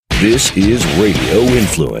This is Radio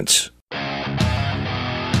Influence.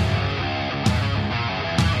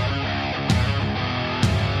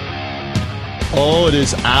 Oh, it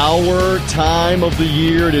is our time of the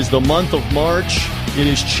year. It is the month of March. It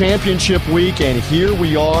is championship week, and here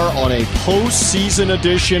we are on a postseason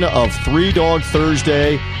edition of Three Dog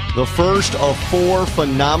Thursday, the first of 4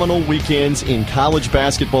 phenomenal weekends in college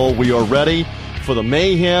basketball. We are ready for the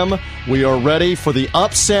mayhem. We are ready for the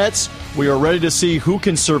upsets. We are ready to see who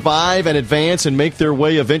can survive and advance and make their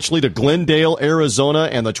way eventually to Glendale, Arizona,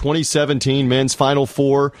 and the 2017 Men's Final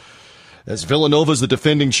Four. As Villanova's the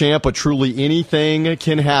defending champ, but truly anything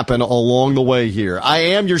can happen along the way here. I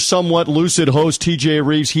am your somewhat lucid host, TJ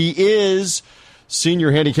Reeves. He is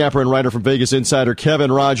senior handicapper and writer from Vegas Insider,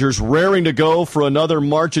 Kevin Rogers, raring to go for another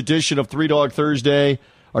March edition of Three Dog Thursday.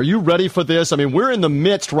 Are you ready for this? I mean, we're in the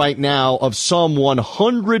midst right now of some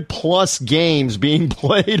 100-plus games being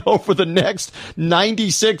played over the next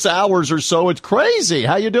 96 hours or so. It's crazy.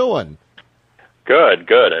 How you doing? Good.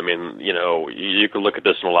 I mean, you could look at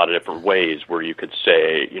this in a lot of different ways where you could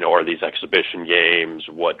say, are these exhibition games?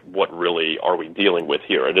 What really are we dealing with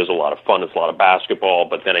here? It is a lot of fun. It's a lot of basketball.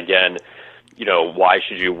 But then again, why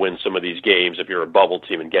should you win some of these games if you're a bubble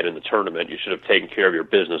team and get in the tournament? You should have taken care of your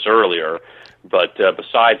business earlier. But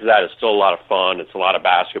besides that, it's still a lot of fun. It's a lot of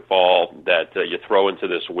basketball that you throw into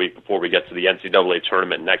this week before we get to the NCAA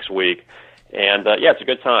tournament next week. And, it's a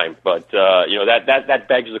good time. But, that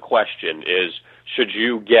begs the question is, should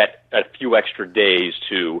you get a few extra days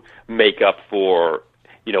to make up for,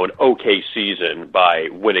 an okay season by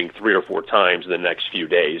winning 3 or 4 times in the next few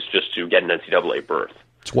days just to get an NCAA berth?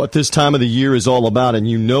 It's what this time of the year is all about, and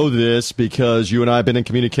you know this because you and I have been in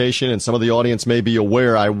communication, and some of the audience may be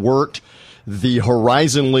aware. I worked the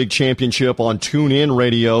Horizon League Championship on TuneIn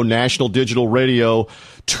Radio, National Digital Radio,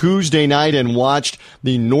 Tuesday night and watched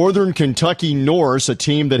the Northern Kentucky Norse, a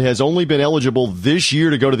team that has only been eligible this year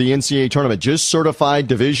to go to the NCAA tournament, just certified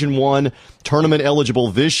Division I tournament eligible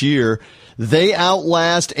this year. They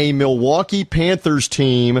outlast a Milwaukee Panthers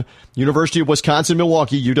team, University of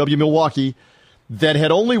Wisconsin-Milwaukee, UW-Milwaukee, that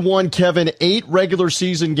had only won, Kevin, 8 regular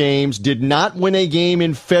season games, did not win a game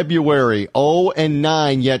in February,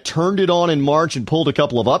 0-9, yet turned it on in March and pulled a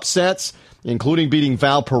couple of upsets, including beating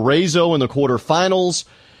Valparaiso in the quarterfinals.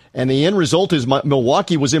 And the end result is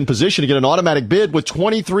Milwaukee was in position to get an automatic bid with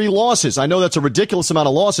 23 losses. I know that's a ridiculous amount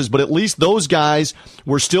of losses, but at least those guys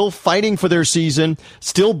were still fighting for their season,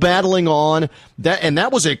 still battling on. And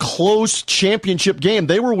that was a close championship game.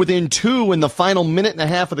 They were within 2 in the final minute and a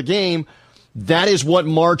half of the game. That is what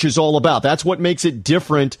March is all about. That's what makes it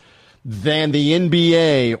different than the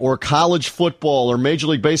NBA or college football or Major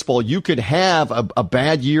League Baseball. You could have a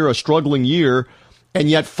bad year, a struggling year, and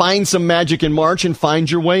yet find some magic in March and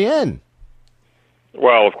find your way in.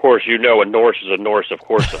 Well, of course, a Norse is a Norse, of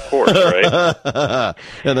course, right?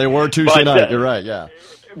 And they were Tuesday night. You're right, yeah.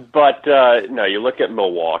 But, no, you look at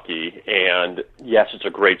Milwaukee, and yes, it's a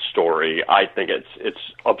great story. I think it's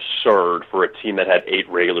absurd for a team that had 8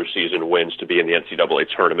 regular season wins to be in the NCAA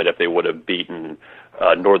tournament if they would have beaten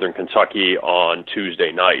Northern Kentucky on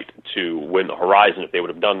Tuesday night to win the Horizon if they would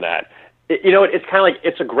have done that. It's kind of like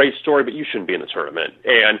it's a great story, but you shouldn't be in the tournament.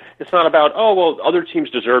 And it's not about, other teams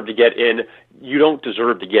deserve to get in. You don't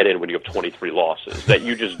deserve to get in when you have 23 losses. That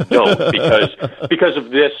you just don't because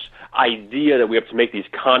of this idea that we have to make these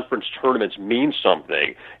conference tournaments mean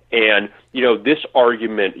something. And, this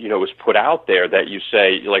argument, was put out there that you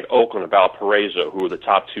say, like Oakland and Valparaiso, who are the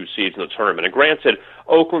top 2 seeds in the tournament. And granted,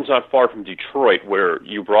 Oakland's not far from Detroit, where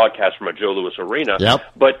you broadcast from a Joe Louis Arena. Yep.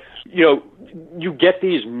 But, you get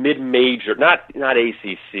these mid-major, not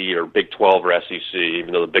ACC or Big 12 or SEC,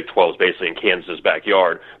 even though the Big 12 is basically in Kansas's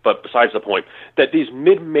backyard. But besides the point, that these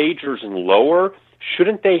mid-majors and lower,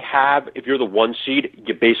 shouldn't they have, if you're the 1 seed,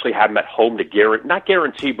 you basically have them at home to not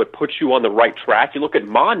guarantee, but put you on the right track? You look at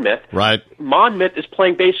Monmouth. Right. Monmouth is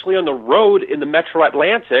playing basically on the road in the Metro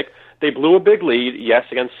Atlantic. They blew a big lead, yes,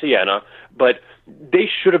 against Siena, but they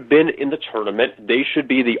should have been in the tournament. They should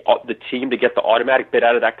be the team to get the automatic bid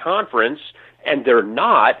out of that conference, and they're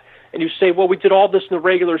not. And you say, well, we did all this in the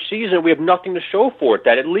regular season. We have nothing to show for it.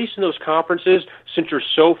 That at least in those conferences, since you're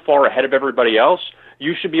so far ahead of everybody else,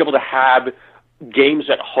 you should be able to have games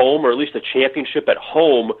at home, or at least a championship at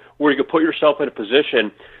home, where you could put yourself in a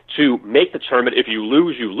position to make the tournament. If you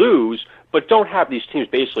lose, you lose, but don't have these teams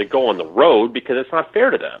basically go on the road because it's not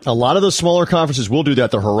fair to them. A lot of the smaller conferences will do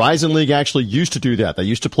that. The Horizon League actually used to do that. They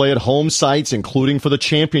used to play at home sites, including for the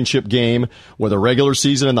championship game, where the regular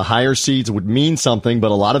season and the higher seeds would mean something, but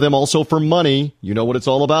a lot of them also for money. You know what it's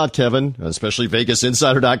all about, Kevin, especially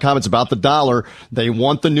VegasInsider.com. It's about the dollar. They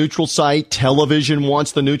want the neutral site. Television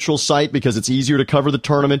wants the neutral site because it's easier to cover the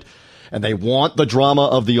tournament, and they want the drama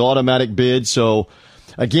of the automatic bid. So,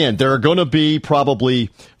 again, there are going to be probably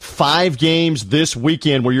 5 games this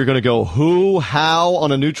weekend where you're going to go, who, how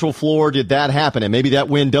on a neutral floor did that happen? And maybe that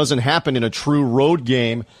win doesn't happen in a true road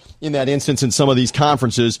game in that instance in some of these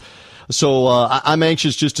conferences. So I'm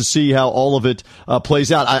anxious just to see how all of it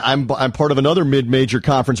plays out. I'm part of another mid-major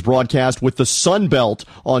conference broadcast with the Sun Belt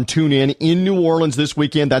on TuneIn in New Orleans this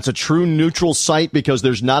weekend. That's a true neutral site because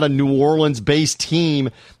there's not a New Orleans-based team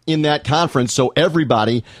in that conference. So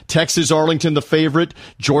everybody, Texas, Arlington, the favorite,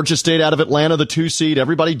 Georgia State out of Atlanta, the 2 seed,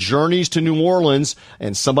 everybody journeys to New Orleans,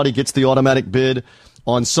 and somebody gets the automatic bid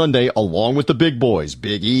on Sunday along with the big boys,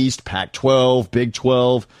 Big East, Pac-12, Big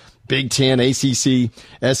 12, Big Ten, ACC,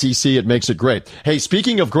 SEC. It makes it great. Hey,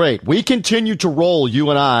 speaking of great, we continue to roll, you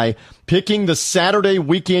and I, picking the Saturday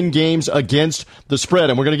weekend games against the spread.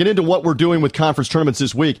 And we're going to get into what we're doing with conference tournaments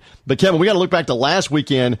this week. But, Kevin, we got to look back to last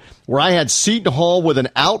weekend where I had Seton Hall with an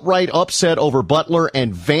outright upset over Butler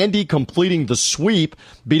and Vandy completing the sweep,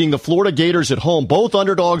 beating the Florida Gators at home. Both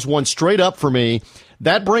underdogs won straight up for me.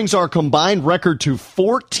 That brings our combined record to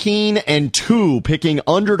 14-2, picking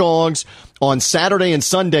underdogs on Saturday and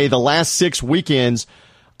Sunday, the last 6 weekends.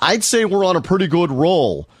 I'd say we're on a pretty good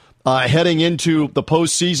roll heading into the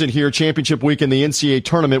postseason here, championship week in the NCAA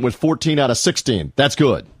tournament with 14 out of 16. That's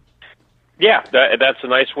good. Yeah, that's a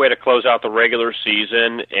nice way to close out the regular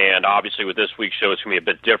season, and obviously with this week's show, it's going to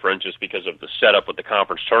be a bit different just because of the setup with the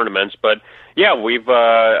conference tournaments. But yeah, we've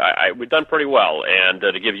done pretty well, and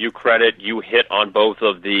to give you credit, you hit on both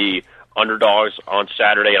of the underdogs on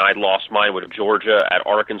Saturday, and I lost mine with Georgia at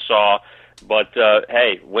Arkansas. But,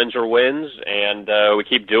 hey, wins are wins, and we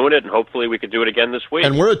keep doing it, and hopefully we could do it again this week.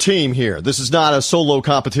 And we're a team here. This is not a solo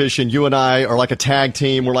competition. You and I are like a tag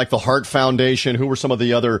team. We're like the Hart Foundation. Who were some of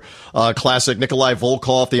the other classic? Nikolai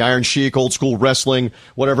Volkov, the Iron Sheik, old school wrestling,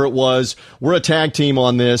 whatever it was. We're a tag team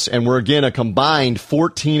on this, and we're, again, a combined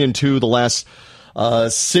 14-2 the last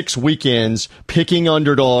 6 weekends, picking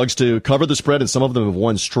underdogs to cover the spread, and some of them have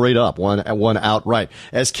won straight up, one outright.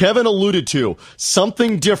 As Kevin alluded to,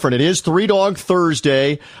 something different. It is 3-Dog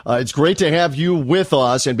Thursday. It's great to have you with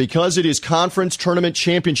us, and because it is Conference Tournament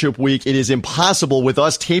Championship Week, it is impossible with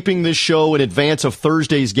us taping this show in advance of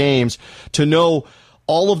Thursday's games to know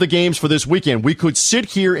all of the games for this weekend. We could sit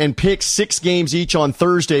here and pick 6 games each on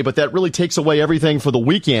Thursday, but that really takes away everything for the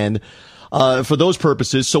weekend. For those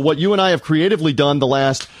purposes. So what you and I have creatively done the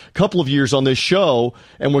last couple of years on this show,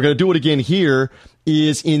 and we're going to do it again here,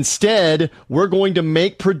 is instead we're going to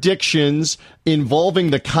make predictions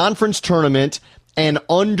involving the conference tournament and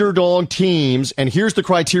underdog teams. And here's the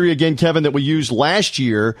criteria again, Kevin, that we used last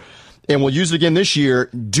year, and we'll use it again this year.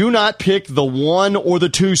 Do not pick the 1 or the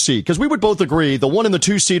 2 seed, because we would both agree the 1 and the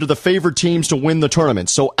 2 seed are the favored teams to win the tournament.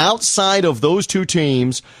 So outside of those 2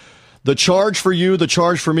 teams, the charge for you, the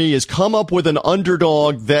charge for me is come up with an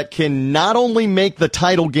underdog that can not only make the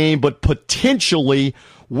title game, but potentially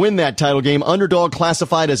win that title game. Underdog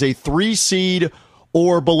classified as a 3 seed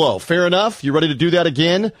or below. Fair enough? You ready to do that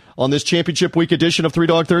again on this championship week edition of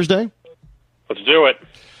 3-Dog Thursday? Let's do it.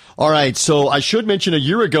 All right, so I should mention a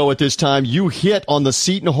year ago at this time, you hit on the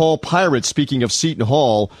Seton Hall Pirates, speaking of Seton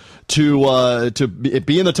Hall, to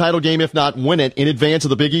be in the title game, if not win it, in advance of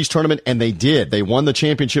the Big East tournament, and they did. They won the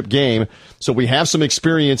championship game, so we have some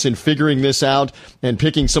experience in figuring this out and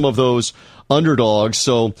picking some of those underdogs,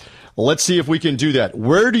 so let's see if we can do that.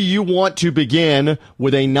 Where do you want to begin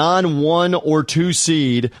with a non-1 or 2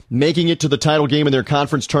 seed making it to the title game in their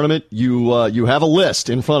conference tournament? You have a list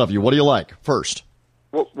in front of you. What do you like first?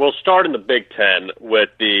 We'll start in the Big Ten with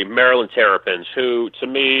the Maryland Terrapins, who, to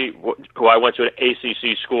me, who I went to an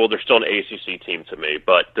ACC school. They're still an ACC team to me,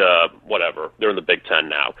 but whatever. They're in the Big Ten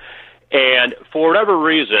now. And for whatever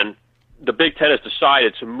reason, the Big Ten has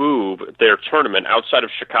decided to move their tournament outside of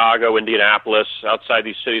Chicago, Indianapolis, outside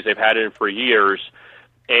these cities they've had it in for years,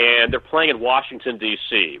 and they're playing in Washington,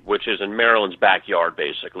 D.C., which is in Maryland's backyard,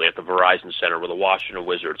 basically, at the Verizon Center where the Washington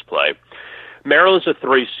Wizards play. Maryland's a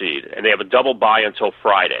 3 seed, and they have a double bye until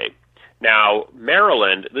Friday. Now,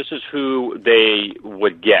 Maryland, this is who they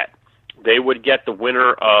would get. They would get the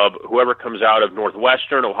winner of whoever comes out of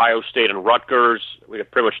Northwestern, Ohio State, and Rutgers. We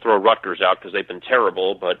could pretty much throw Rutgers out because they've been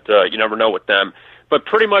terrible, but you never know with them. But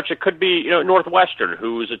pretty much it could be Northwestern,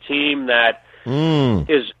 who is a team that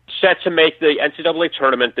is set to make the NCAA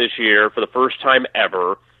tournament this year for the first time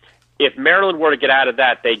ever. If Maryland were to get out of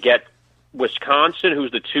that, they get Wisconsin,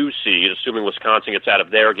 who's the 2 seed, assuming Wisconsin gets out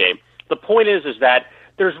of their game. The point is that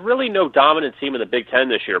there's really no dominant team in the Big Ten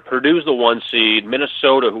this year. Purdue's the 1 seed.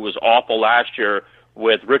 Minnesota, who was awful last year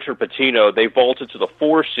with Richard Pitino, they vaulted to the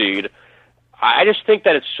 4 seed. I just think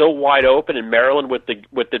that it's so wide open in Maryland with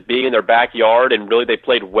it being in their backyard, and really they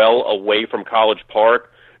played well away from College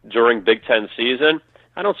Park during Big Ten season.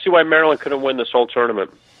 I don't see why Maryland couldn't win this whole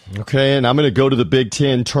tournament. Okay, and I'm going to go to the Big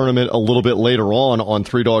Ten tournament a little bit later on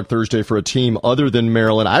Three Dog Thursday for a team other than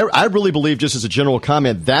Maryland. I really believe, just as a general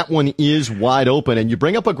comment, that one is wide open. And you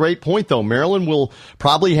bring up a great point, though. Maryland will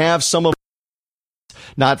probably have some of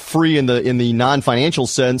not free in the non-financial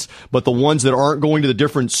sense, but the ones that aren't going to the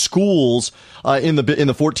different schools in the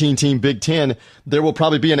 14-team Big Ten, there will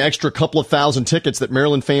probably be an extra couple of thousand tickets that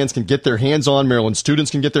Maryland fans can get their hands on, Maryland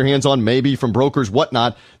students can get their hands on, maybe from brokers,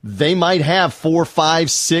 whatnot. They might have 4,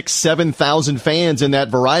 5, 6, 7,000 fans in that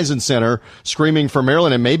Verizon Center screaming for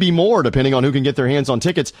Maryland, and maybe more, depending on who can get their hands on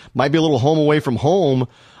tickets. Might be a little home away from home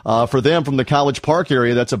for them from the College Park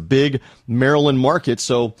area. That's a big Maryland market,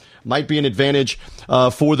 so might be an advantage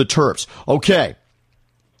for the Terps. Okay,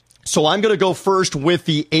 so I'm going to go first with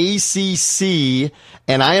the ACC,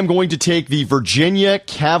 and I am going to take the Virginia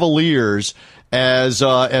Cavaliers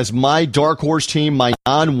as my dark horse team, my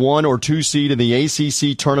non-1 or 2 seed in the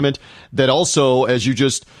ACC tournament. That also, as you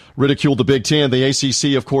just ridiculed the Big Ten, the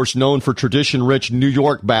ACC, of course, known for tradition-rich New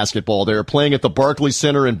York basketball. They're playing at the Barclays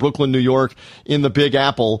Center in Brooklyn, New York, in the Big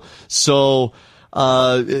Apple. So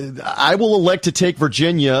I will elect to take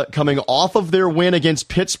Virginia coming off of their win against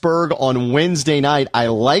Pittsburgh on Wednesday night. I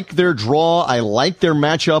like their draw. I like their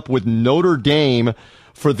matchup with Notre Dame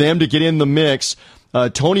for them to get in the mix.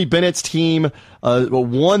 Tony Bennett's team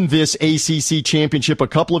won this ACC championship a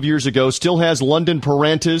couple of years ago, still has London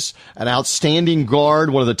Parentis, an outstanding guard,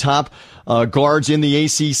 one of the top guards in the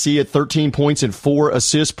ACC at 13 points and 4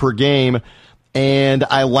 assists per game. And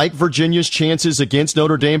I like Virginia's chances against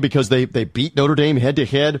Notre Dame because they beat Notre Dame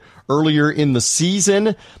head-to-head earlier in the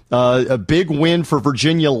season. A big win for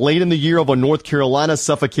Virginia late in the year over North Carolina,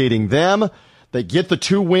 suffocating them. They get the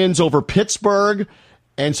 2 wins over Pittsburgh.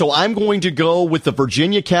 And so I'm going to go with the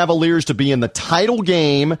Virginia Cavaliers to be in the title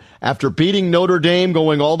game after beating Notre Dame,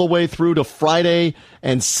 going all the way through to Friday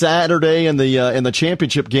and Saturday in the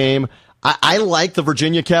championship game. I like the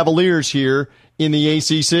Virginia Cavaliers here in the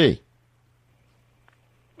ACC.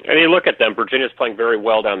 And you look at them, Virginia's playing very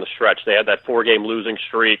well down the stretch. They had that 4-game losing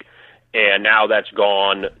streak, and now that's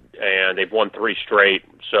gone, and they've won 3 straight.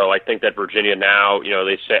 So I think that Virginia now,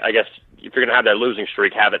 they say, I guess if you're going to have that losing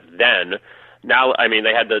streak, have it then. Now, I mean,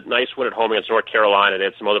 they had the nice win at home against North Carolina. They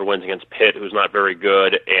had some other wins against Pitt, who's not very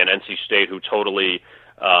good, and NC State, who totally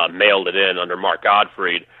mailed it in under Mark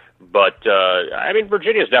Gottfried. But,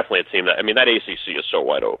 Virginia is definitely a team that ACC is so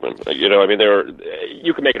wide open.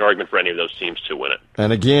 You can make an argument for any of those teams to win it.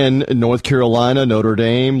 And again, North Carolina, Notre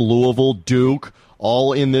Dame, Louisville, Duke,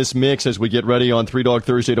 all in this mix as we get ready on Three Dog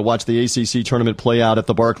Thursday to watch the ACC tournament play out at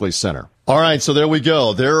the Barclays Center. All right, so there we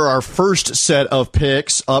go. There are our first set of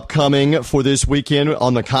picks upcoming for this weekend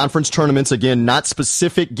on the conference tournaments. Again, not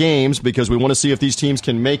specific games because we want to see if these teams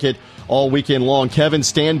can make it all weekend long. Kevin,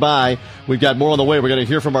 stand by. We've got more on the way. We're going to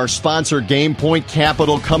hear from our sponsor, Game Point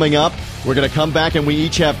Capital, coming up. We're going to come back and we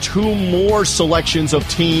each have 2 more selections of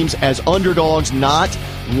teams as underdogs, not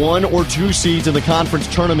 1 or 2 seeds in the conference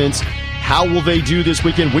tournaments. How will they do this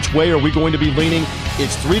weekend? Which way are we going to be leaning?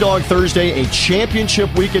 It's Three Dog Thursday, a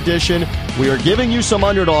championship week edition. We are giving you some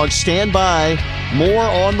underdogs. Stand by. More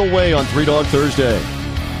on the way on Three Dog Thursday.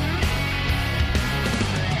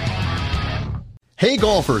 Hey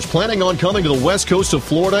golfers, planning on coming to the west coast of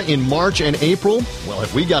Florida in March and April? Well,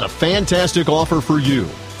 have we got a fantastic offer for you.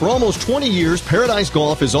 For almost 20 years, Paradise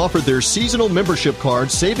Golf has offered their seasonal membership card,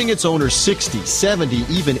 saving its owners 60, 70,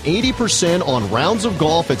 even 80% on rounds of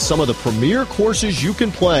golf at some of the premier courses you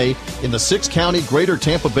can play in the 6-county greater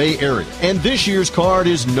Tampa Bay area. And this year's card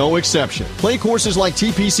is no exception. Play courses like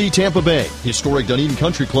TPC Tampa Bay, historic Dunedin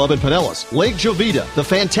Country Club in Pinellas, Lake Jovita, the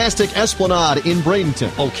fantastic Esplanade in Bradenton,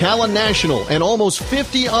 Ocala National, and almost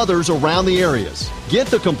 50 others around the areas. Get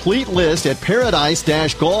the complete list at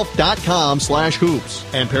paradise-golf.com/hoops.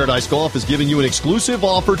 And Paradise Golf is giving you an exclusive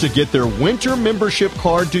offer to get their winter membership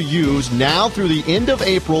card to use now through the end of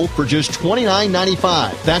April for just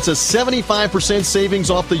 $29.95. That's a 75% savings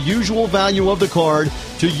off the usual value of the card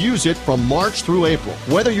to use it from March through April.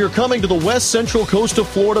 Whether you're coming to the west central coast of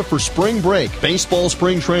Florida for spring break, baseball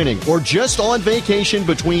spring training, or just on vacation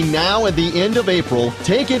between now and the end of April,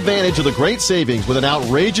 take advantage of the great savings with an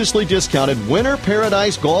outrageously discounted Winter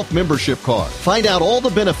Paradise Golf membership card. Find out all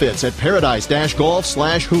the benefits at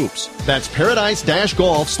paradise-golf/hoops. That's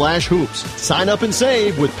paradise-golf/hoops. Sign up and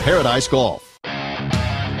save with Paradise Golf.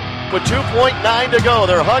 With 2.9 to go,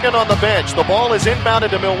 they're hugging on the bench. The ball is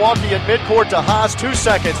inbounded to Milwaukee at midcourt to Haas. 2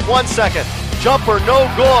 seconds, 1 second. Jumper no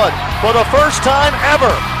good. For the first time ever,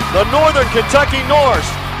 the Northern Kentucky Norse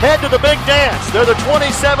head to the big dance. They're the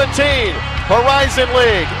 2017 Horizon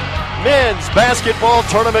League Men's Basketball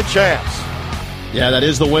Tournament champs. Yeah, that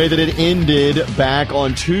is the way that it ended back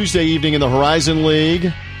on Tuesday evening in the Horizon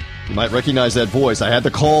League. You might recognize that voice. I had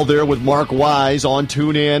the call there with Mark Wise on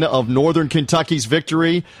TuneIn of Northern Kentucky's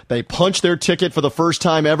victory. They punched their ticket for the first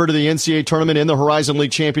time ever to the NCAA tournament in the Horizon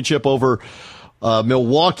League championship over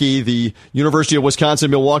Milwaukee. The University of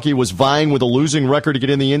Wisconsin-Milwaukee was vying with a losing record to get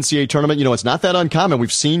in the NCAA tournament. You know, it's not that uncommon.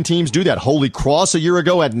 We've seen teams do that. Holy Cross a year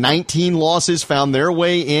ago had 19 losses, found their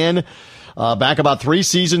way in. Back about 3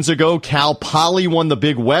 seasons ago, Cal Poly won the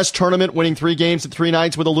Big West tournament, winning 3 games at 3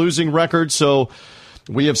 nights with a losing record. So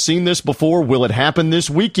we have seen this before. Will it happen this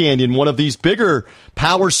weekend in one of these bigger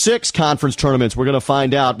Power 6 conference tournaments? We're going to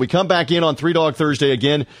find out. We come back in on Three Dog Thursday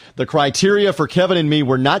again. The criteria for Kevin and me,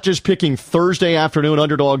 we're not just picking Thursday afternoon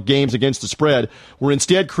underdog games against the spread. We're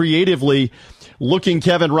instead creatively looking,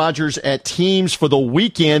 Kevin Rogers, at teams for the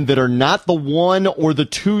weekend that are not the 1 or the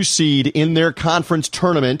 2 seed in their conference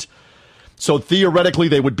tournament. So theoretically,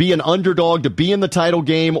 they would be an underdog to be in the title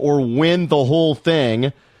game or win the whole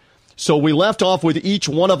thing. So we left off with each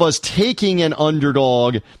one of us taking an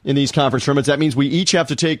underdog in these conference tournaments. That means we each have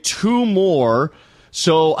to take 2 more.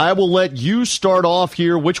 So I will let you start off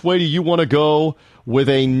here. Which way do you want to go with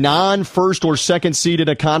a non-first or second seed in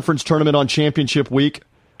a conference tournament on championship week?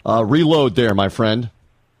 Reload there, my friend.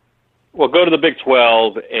 Well, go to the Big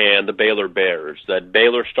 12 and the Baylor Bears. That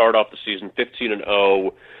Baylor start off the season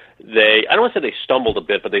 15-0. I don't want to say they stumbled a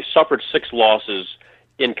bit, but they suffered 6 losses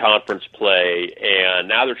in conference play, and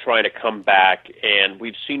now they're trying to come back, and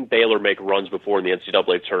we've seen Baylor make runs before in the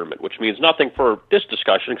NCAA tournament, which means nothing for this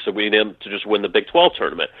discussion because we need them to just win the Big 12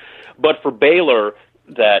 tournament. But for Baylor,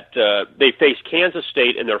 that they faced Kansas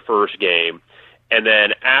State in their first game, and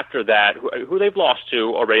then after that, who they've lost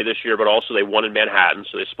to already this year, but also they won in Manhattan,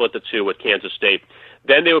 so they split the 2 with Kansas State.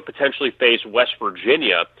 Then they would potentially face West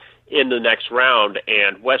Virginia in the next round,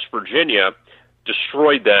 and West Virginia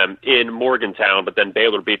destroyed them in Morgantown, but then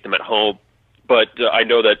Baylor beat them at home. But I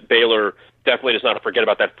know that Baylor definitely does not forget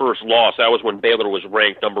about that first loss. That was when Baylor was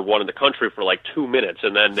ranked number 1 in the country for like 2 minutes,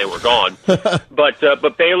 and then they were gone. But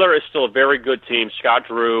Baylor is still a very good team. Scott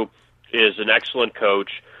Drew is an excellent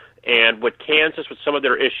coach. And with Kansas, with some of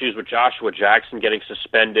their issues with Joshua Jackson getting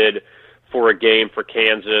suspended for a game for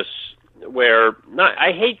Kansas, where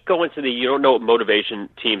I hate going to you don't know what motivation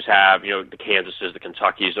teams have, the Kansases, the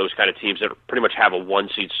Kentuckys, those kind of teams that pretty much have a 1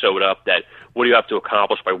 seed sewed up that what do you have to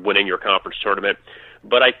accomplish by winning your conference tournament.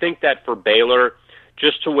 But I think that for Baylor,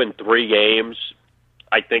 just to win 3 games,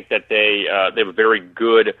 I think that they have a very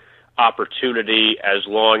good opportunity as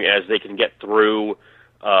long as they can get through,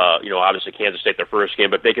 obviously Kansas State their first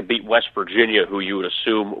game, but if they could beat West Virginia, who you would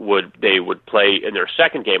assume they would play in their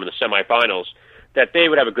second game in the semifinals, that they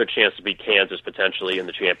would have a good chance to beat Kansas potentially in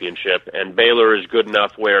the championship. And Baylor is good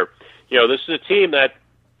enough where, this is a team that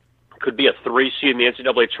could be a 3 seed in the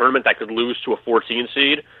NCAA tournament that could lose to a 14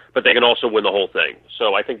 seed, but they can also win the whole thing.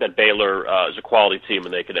 So I think that Baylor is a quality team,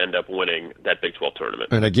 and they could end up winning that Big 12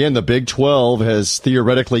 tournament. And again, the Big 12 has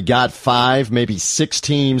theoretically got 5, maybe 6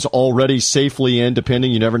 teams already safely in,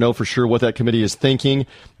 depending. You never know for sure what that committee is thinking.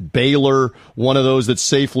 Baylor, one of those that's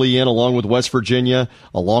safely in, along with West Virginia,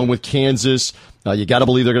 along with Kansas. You got to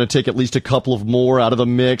believe they're going to take at least a couple of more out of the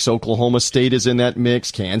mix. Oklahoma State is in that mix.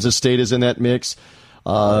 Kansas State is in that mix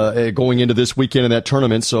going into this weekend in that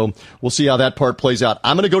tournament. So we'll see how that part plays out.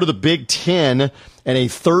 I'm going to go to the Big 10 and a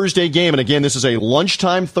Thursday game. And again, this is a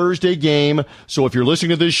lunchtime Thursday game. So if you're listening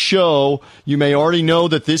to this show, you may already know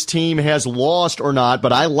that this team has lost or not.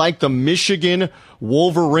 But I like the Michigan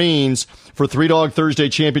Wolverines for Three Dog Thursday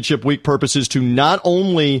Championship Week purposes to not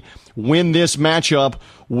only win this matchup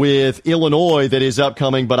with Illinois that is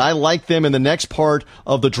upcoming, but I like them in the next part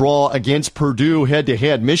of the draw against Purdue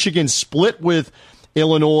head-to-head. Michigan split with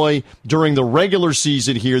Illinois during the regular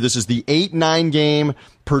season here. This is the 8-9 game.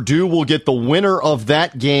 Purdue will get the winner of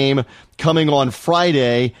that game coming on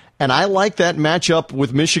Friday. And I like that matchup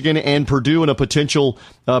with Michigan and Purdue in a potential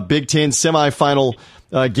Big Ten semifinal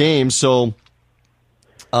game. So,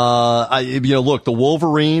 look, the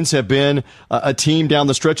Wolverines have been a team down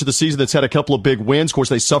the stretch of the season that's had a couple of big wins. Of course,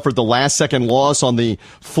 they suffered the last-second loss on the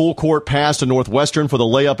full-court pass to Northwestern for the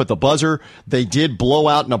layup at the buzzer. They did blow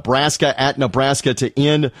out Nebraska at Nebraska to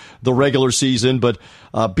end the regular season, but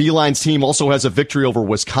Beilein's team also has a victory over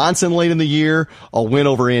Wisconsin late in the year, a win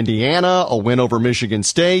over Indiana, a win over Michigan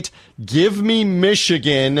State. Give me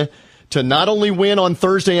Michigan to not only win on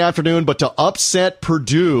Thursday afternoon, but to upset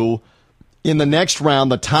Purdue in the next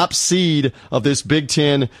round, the top seed of this Big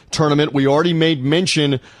Ten tournament. We already made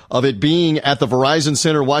mention of it being at the Verizon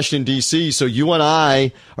Center, Washington, D.C., so you and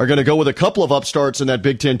I are going to go with a couple of upstarts in that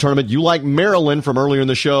Big Ten tournament. You like Maryland from earlier in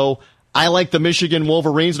the show. I like the Michigan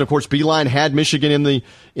Wolverines, and of course, Beilein had Michigan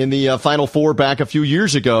in the Final Four back a few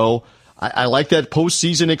years ago. I like that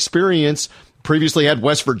postseason experience. Previously had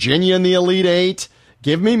West Virginia in the Elite Eight.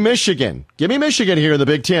 Give me Michigan. Give me Michigan here in the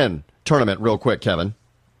Big Ten tournament real quick, Kevin.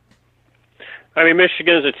 I mean,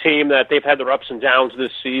 Michigan is a team that they've had their ups and downs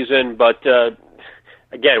this season, but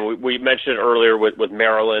again, we mentioned earlier with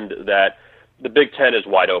Maryland that the Big Ten is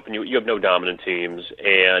wide open. You have no dominant teams,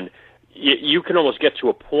 and you can almost get to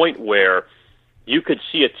a point where you could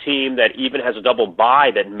see a team that even has a double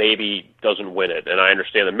bye that maybe doesn't win it. And I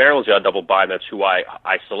understand that Maryland's got a double bye, and that's who I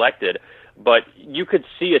selected. But you could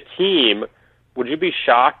see a team. Would you be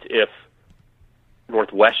shocked if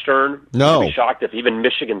Northwestern? No. Would you be shocked if even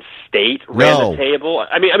Michigan State ran the table?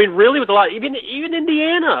 I mean, really, with a lot, even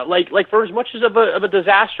Indiana, like for as much as of a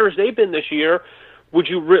disaster as they've been this year, would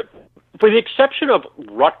you, for the exception of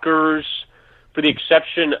Rutgers, for the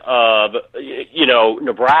exception of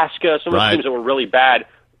Nebraska, some of the teams that were really bad,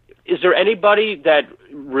 is there anybody that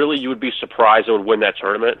really you would be surprised that would win that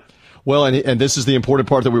tournament? Well, and this is the important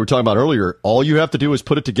part that we were talking about earlier. All you have to do is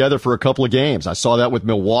put it together for a couple of games. I saw that with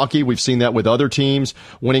Milwaukee. We've seen that with other teams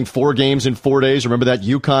winning 4 games in 4 days. Remember that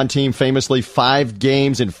UConn team famously 5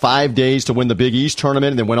 games in 5 days to win the Big East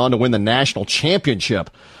tournament and then went on to win the national championship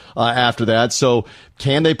after that. So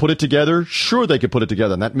can they put it together? Sure, they could put it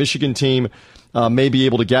together. And that Michigan team may be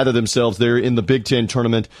able to gather themselves there in the Big Ten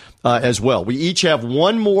tournament as well. We each have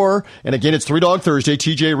one more, and again, it's Three Dog Thursday.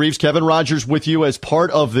 TJ Reeves, Kevin Rogers with you as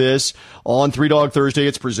part of this on Three Dog Thursday.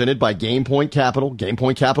 It's presented by Game Point Capital,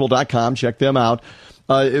 GamePointCapital.com. Check them out.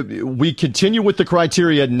 We continue with the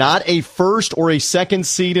criteria, not a first or a second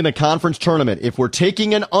seed in a conference tournament. If we're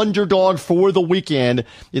taking an underdog for the weekend,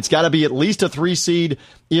 it's got to be at least a 3 seed,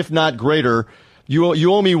 if not greater.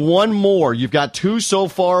 You owe me one more. You've got 2 so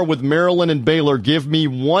far with Maryland and Baylor. Give me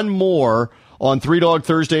one more on Three Dog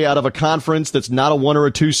Thursday out of a conference that's not a 1 or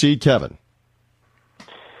a 2 seed, Kevin.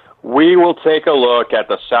 We will take a look at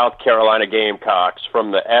the South Carolina Gamecocks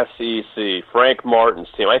from the SEC, Frank Martin's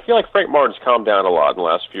team. I feel like Frank Martin's calmed down a lot in the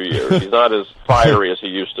last few years. He's not as fiery as he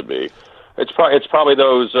used to be. It's probably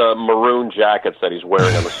those maroon jackets that he's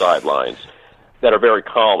wearing on the sidelines that are very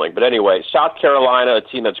calming. But anyway, South Carolina, a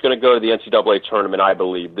team that's going to go to the NCAA tournament, I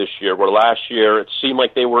believe, this year, where last year it seemed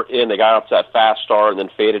like they were in. They got off to that fast start and then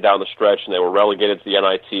faded down the stretch, and they were relegated to the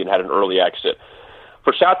NIT and had an early exit.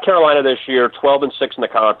 For South Carolina this year, 12-6 in the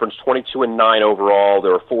conference, 22-9 overall.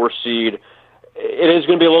 They're a 4 seed. It is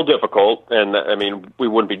going to be a little difficult, and I mean, we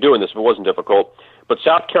wouldn't be doing this if it wasn't difficult. But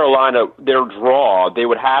South Carolina, their draw, they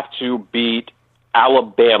would have to beat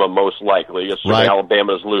Alabama most likely, assuming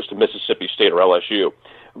Alabama doesn't lose to Mississippi State or LSU.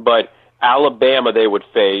 But Alabama they would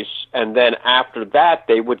face, and then after that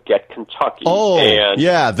they would get Kentucky.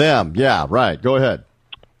 Them. Yeah, right. Go ahead.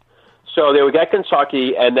 So they would get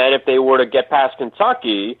Kentucky, and then if they were to get past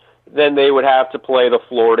Kentucky, then they would have to play the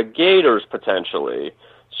Florida Gators potentially.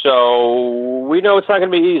 So we know it's not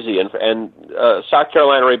going to be easy. And South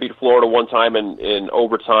Carolina already beat Florida one time in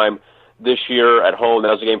overtime this year at home.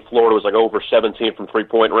 That was a game Florida was like over 17 from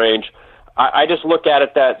three-point range. I just look at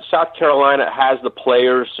it that South Carolina has the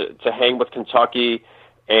players to hang with Kentucky,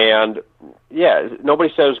 and yeah,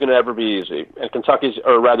 nobody said it was going to ever be easy. And South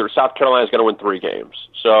Carolina's going to win 3 games.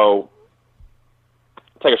 So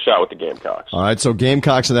take a shot with the Gamecocks. All right, so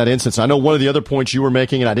Gamecocks in that instance. I know one of the other points you were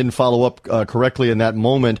making, and I didn't follow up correctly in that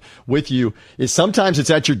moment with you, is sometimes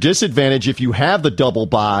it's at your disadvantage if you have the double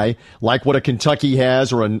bye, like what a Kentucky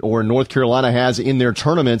has or North Carolina has in their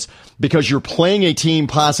tournaments, because you're playing a team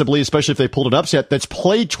possibly, especially if they pulled an upset, that's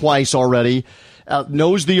played twice already,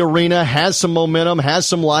 knows the arena, has some momentum, has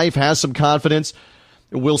some life, has some confidence.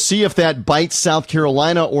 We'll see if that bites South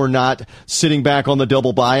Carolina or not, sitting back on the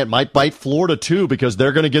double bye. It might bite Florida, too, because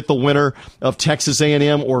they're going to get the winner of Texas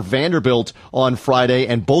A&M or Vanderbilt on Friday,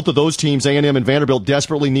 and both of those teams, A&M and Vanderbilt,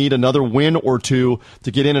 desperately need another win or two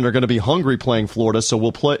to get in and are going to be hungry playing Florida. So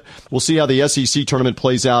we'll see how the SEC tournament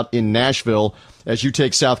plays out in Nashville as you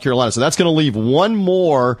take South Carolina. So that's going to leave one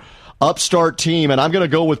more upstart team, and I'm going to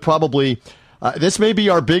go with probably this may be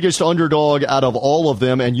our biggest underdog out of all of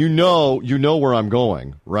them, and you know where I'm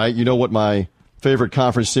going, right? You know what my favorite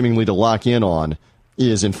conference seemingly to lock in on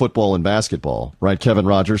is in football and basketball, right? Kevin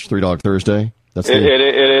Rogers, Three Dog Thursday. It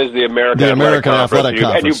is the American Athletic Conference.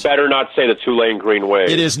 And you better not say the Tulane Green Wave.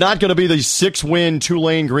 It is not going to be the 6-win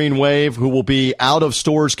Tulane Green Wave, who will be out of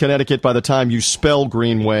Stores, Connecticut by the time you spell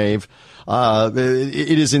Green Wave.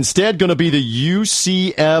 It is instead going to be the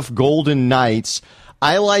UCF Golden Knights.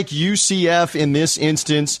 I like UCF in this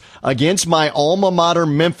instance against my alma mater,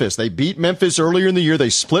 Memphis. They beat Memphis earlier in the year. They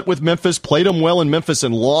split with Memphis, played them well in Memphis,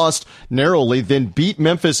 and lost narrowly, then beat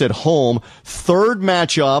Memphis at home. Third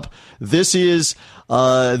matchup, this is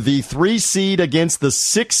the 3 seed against the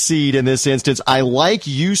 6 seed in this instance. I like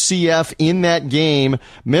UCF in that game.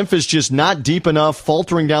 Memphis just not deep enough,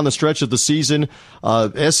 faltering down the stretch of the season.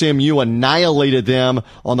 SMU annihilated them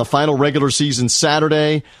on the final regular season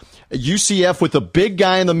Saturday. UCF with the big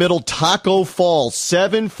guy in the middle, Taco Fall,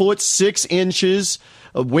 7'6",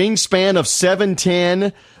 a wingspan of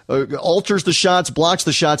 7'10", alters the shots, blocks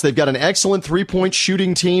the shots. They've got an excellent three-point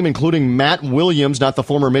shooting team, including Matt Williams, not the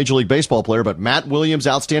former Major League Baseball player, but Matt Williams,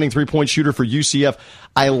 outstanding three-point shooter for UCF.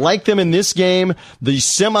 I like them in this game. The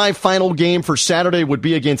semifinal game for Saturday would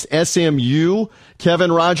be against SMU,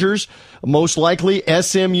 Kevin Rogers. Most likely,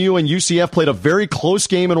 SMU and UCF played a very close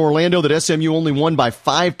game in Orlando that SMU only won by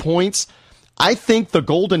 5 points. I think the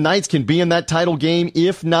Golden Knights can be in that title game,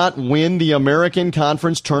 if not win the American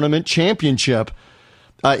Conference Tournament Championship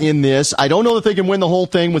in this. I don't know that they can win the whole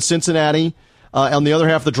thing with Cincinnati on the other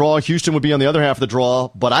half of the draw. Houston would be on the other half of the draw.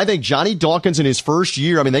 But I think Johnny Dawkins in his first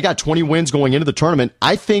year, I mean, they got 20 wins going into the tournament.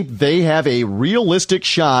 I think they have a realistic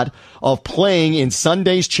shot of playing in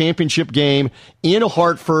Sunday's championship game in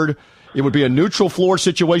Hartford. It would be a neutral floor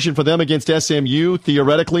situation for them against SMU,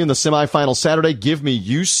 theoretically, in the semifinal Saturday. Give me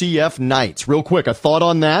UCF Knights. Real quick, a thought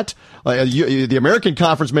on that? The American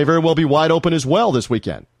Conference may very well be wide open as well this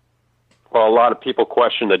weekend. Well, a lot of people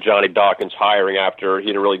question the Johnny Dawkins hiring after he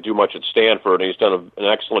didn't really do much at Stanford, and he's done an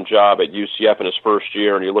excellent job at UCF in his first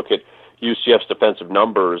year. And you look at UCF's defensive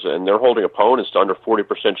numbers, and they're holding opponents to under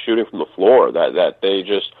 40% shooting from the floor. That they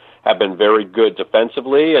just have been very good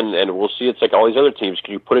defensively, and we'll see. It's like all these other teams.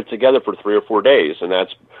 Can you put it together for 3 or 4 days? And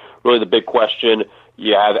that's really the big question.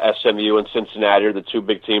 You have SMU and Cincinnati are the 2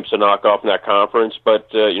 big teams to knock off in that conference, but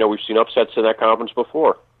we've seen upsets in that conference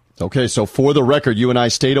before. Okay, so for the record, you and I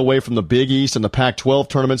stayed away from the Big East and the Pac-12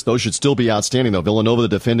 tournaments. Those should still be outstanding, though. Villanova, the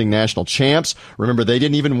defending national champs. Remember, they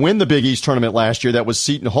didn't even win the Big East tournament last year. That was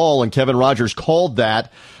Seton Hall, and Kevin Rogers called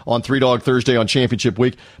that on Three Dog Thursday on Championship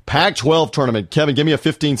Week. Pac-12 tournament. Kevin, give me a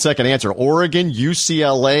 15-second answer. Oregon,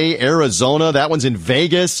 UCLA, Arizona. That one's in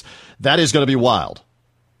Vegas. That is going to be wild.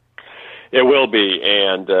 It will be,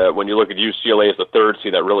 and when you look at UCLA as the 3rd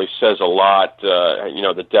seed, that really says a lot,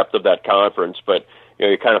 the depth of that conference, but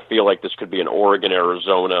you kind of feel like this could be an Oregon,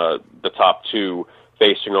 Arizona, the top 2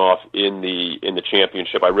 facing off in the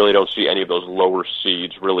championship. I really don't see any of those lower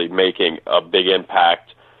seeds really making a big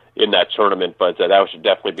impact in that tournament, but that should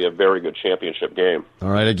definitely be a very good championship game. All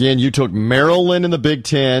right, again, you took Maryland in the Big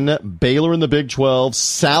Ten, Baylor in the Big 12,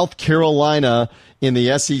 South Carolina in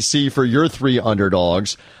the SEC for your 3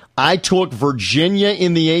 underdogs. I took Virginia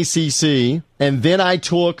in the ACC, and then I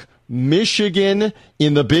took Michigan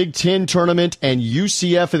in the Big Ten tournament and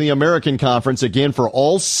UCF in the American Conference. Again, for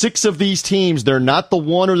all 6 of these teams, they're not the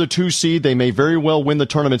 1 or the 2 seed. They may very well win the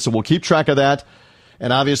tournament, so we'll keep track of that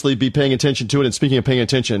and obviously be paying attention to it. And speaking of paying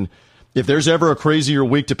attention, if there's ever a crazier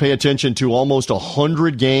week to pay attention to almost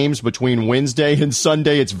 100 games between Wednesday and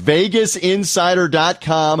Sunday, it's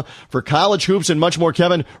VegasInsider.com for college hoops and much more.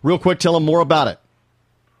 Kevin, real quick, tell them more about it.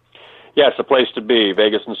 Yeah, it's the place to be,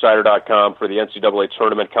 VegasInsider.com for the NCAA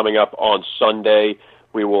tournament coming up on Sunday.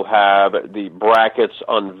 We will have the brackets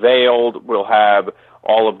unveiled. We'll have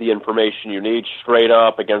all of the information you need straight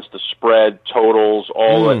up against the spread, totals,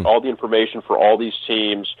 all the information for all these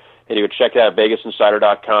teams. And you can check out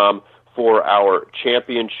VegasInsider.com for our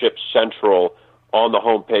Championship Central on the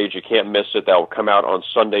homepage. You can't miss it. That will come out on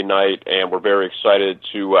Sunday night, and we're very excited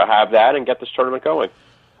to have that and get this tournament going.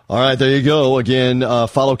 All right, there you go. Again,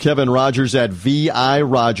 follow Kevin Rogers at VI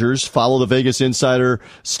Rogers. Follow the Vegas Insider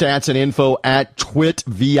stats and info at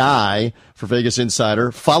TwitVI for Vegas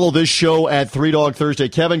Insider. Follow this show at Three Dog Thursday.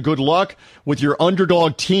 Kevin, good luck with your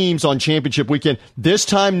underdog teams on championship weekend. This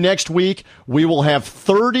time next week, we will have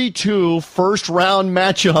 32 first-round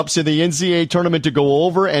matchups in the NCAA tournament to go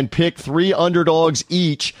over and pick 3 underdogs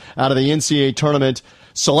each out of the NCAA tournament.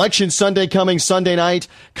 Selection Sunday coming Sunday night.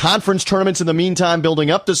 Conference tournaments in the meantime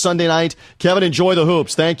building up to Sunday night. Kevin, enjoy the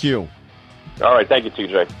hoops. Thank you. All right. Thank you,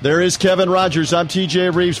 TJ. There is Kevin Rogers. I'm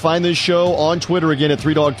TJ Reeves. Find this show on Twitter again at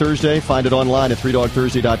 3Dog Thursday. Find it online at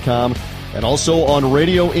 3dogthursday.com and also on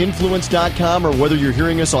radioinfluence.com, or whether you're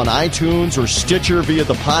hearing us on iTunes or Stitcher via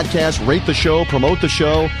the podcast. Rate the show, promote the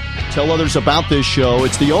show, tell others about this show.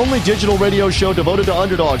 It's the only digital radio show devoted to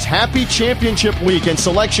underdogs. Happy championship week and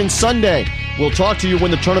Selection Sunday. We'll talk to you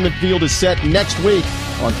when the tournament field is set next week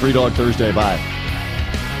on 3Dog Thursday. Bye.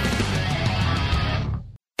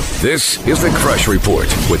 This is the Crush Report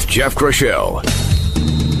with Jeff Crushell.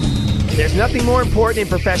 There's nothing more important in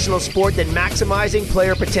professional sport than maximizing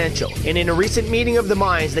player potential. And in a recent meeting of the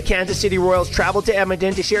minds, the Kansas City Royals traveled to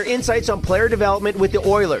Edmonton to share insights on player development with the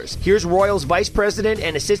Oilers. Here's Royals Vice President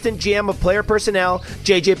and Assistant GM of Player Personnel,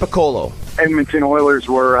 JJ Piccolo. Edmonton Oilers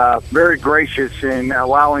were very gracious in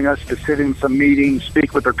allowing us to sit in some meetings,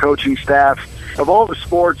 speak with their coaching staff. Of all the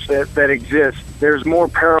sports that exist, there's more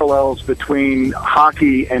parallels between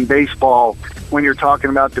hockey and baseball when you're talking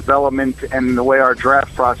about development and the way our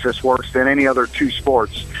draft process works than any other two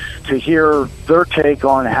sports. To hear their take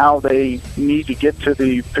on how they need to get to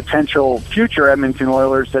the potential future Edmonton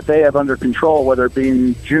Oilers that they have under control, whether it be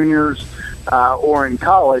in juniors or in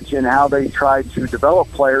college, and how they try to develop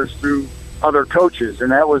players through other coaches.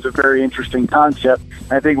 And that was a very interesting concept.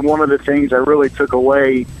 I think one of the things I really took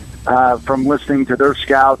away from listening to their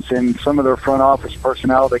scouts and some of their front office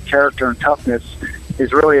personnel, the character and toughness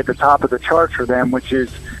is really at the top of the chart for them, which is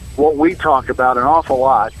what we talk about an awful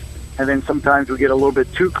lot. And then sometimes we get a little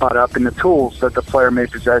bit too caught up in the tools that the player may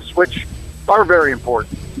possess, which are very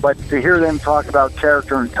important. But to hear them talk about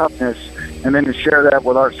character and toughness, and then to share that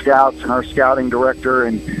with our scouts and our scouting director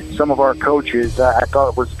and some of our coaches, I thought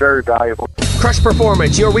it was very valuable. Crush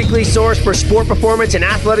Performance, your weekly source for sport performance and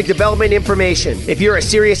athletic development information. If you're a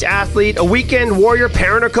serious athlete, a weekend warrior,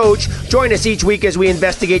 parent, or coach, join us each week as we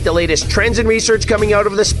investigate the latest trends and research coming out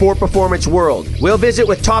of the sport performance world. We'll visit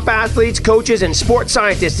with top athletes, coaches, and sports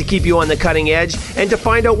scientists to keep you on the cutting edge and to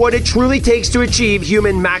find out what it truly takes to achieve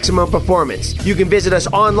human maximum performance. You can visit us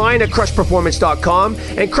online at crushperformance.com,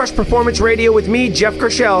 and Crush Performance Radio with me, Jeff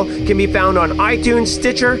Crushell, can be found on iTunes,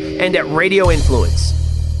 Stitcher, and at Radio Influence.